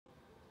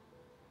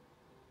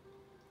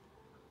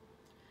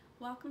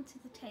Welcome to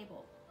the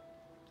table.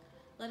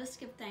 Let us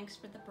give thanks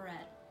for the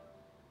bread.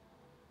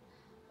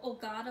 O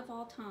God of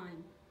all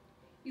time,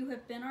 you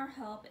have been our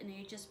help in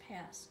ages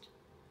past,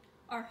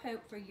 our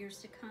hope for years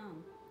to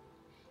come.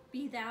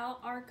 Be thou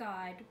our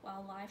guide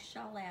while life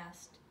shall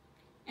last,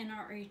 and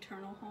our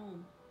eternal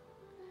home.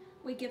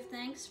 We give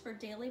thanks for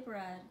daily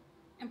bread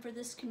and for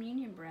this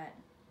communion bread,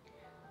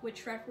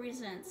 which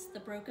represents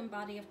the broken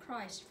body of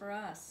Christ for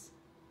us.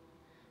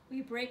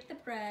 We break the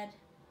bread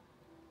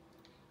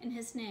in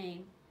his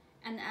name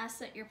and ask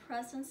that your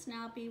presence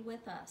now be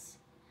with us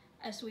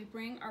as we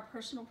bring our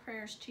personal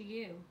prayers to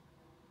you.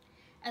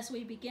 As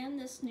we begin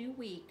this new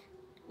week,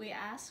 we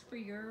ask for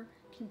your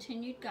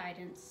continued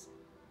guidance.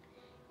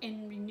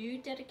 In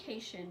renewed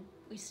dedication,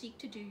 we seek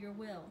to do your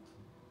will.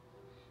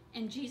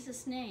 In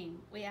Jesus'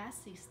 name, we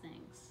ask these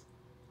things.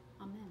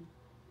 Amen.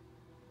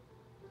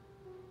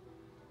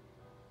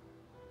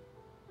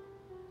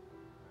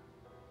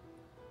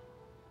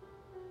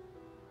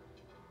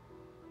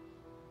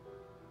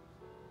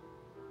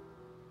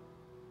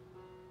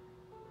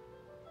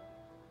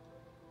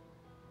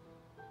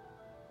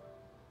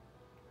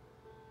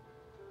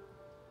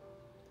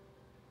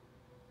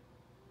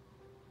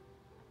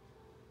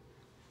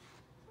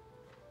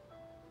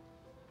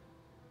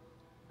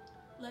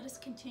 Let us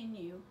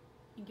continue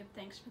and give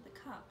thanks for the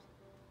cup.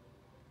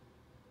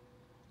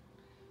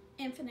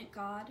 Infinite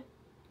God,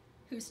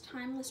 whose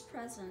timeless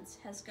presence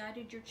has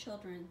guided your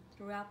children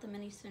throughout the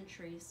many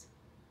centuries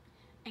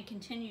and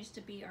continues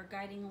to be our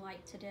guiding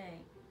light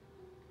today,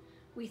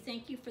 we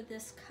thank you for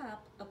this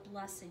cup of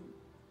blessing.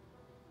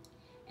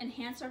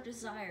 Enhance our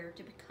desire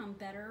to become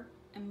better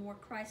and more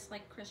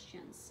Christ-like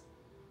Christians.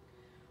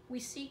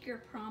 We seek your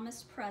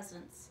promised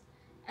presence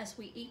as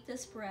we eat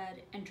this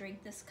bread and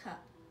drink this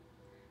cup,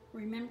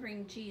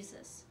 remembering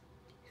Jesus,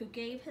 who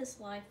gave his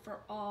life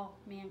for all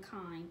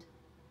mankind.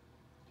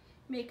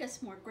 Make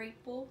us more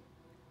grateful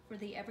for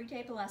the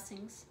everyday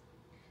blessings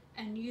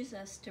and use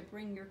us to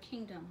bring your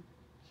kingdom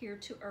here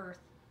to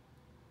earth,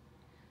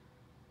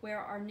 where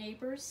our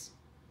neighbors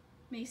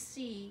may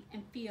see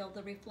and feel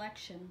the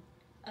reflection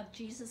of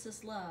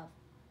Jesus' love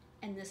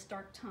in this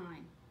dark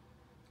time.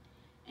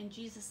 In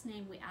Jesus'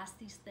 name we ask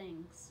these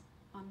things.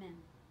 Amen.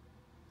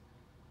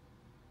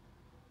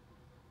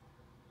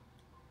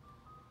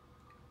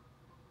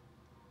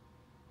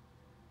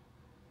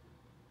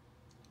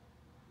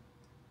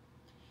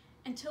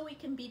 Until we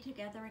can be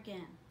together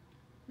again,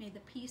 may the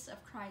peace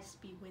of Christ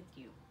be with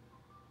you.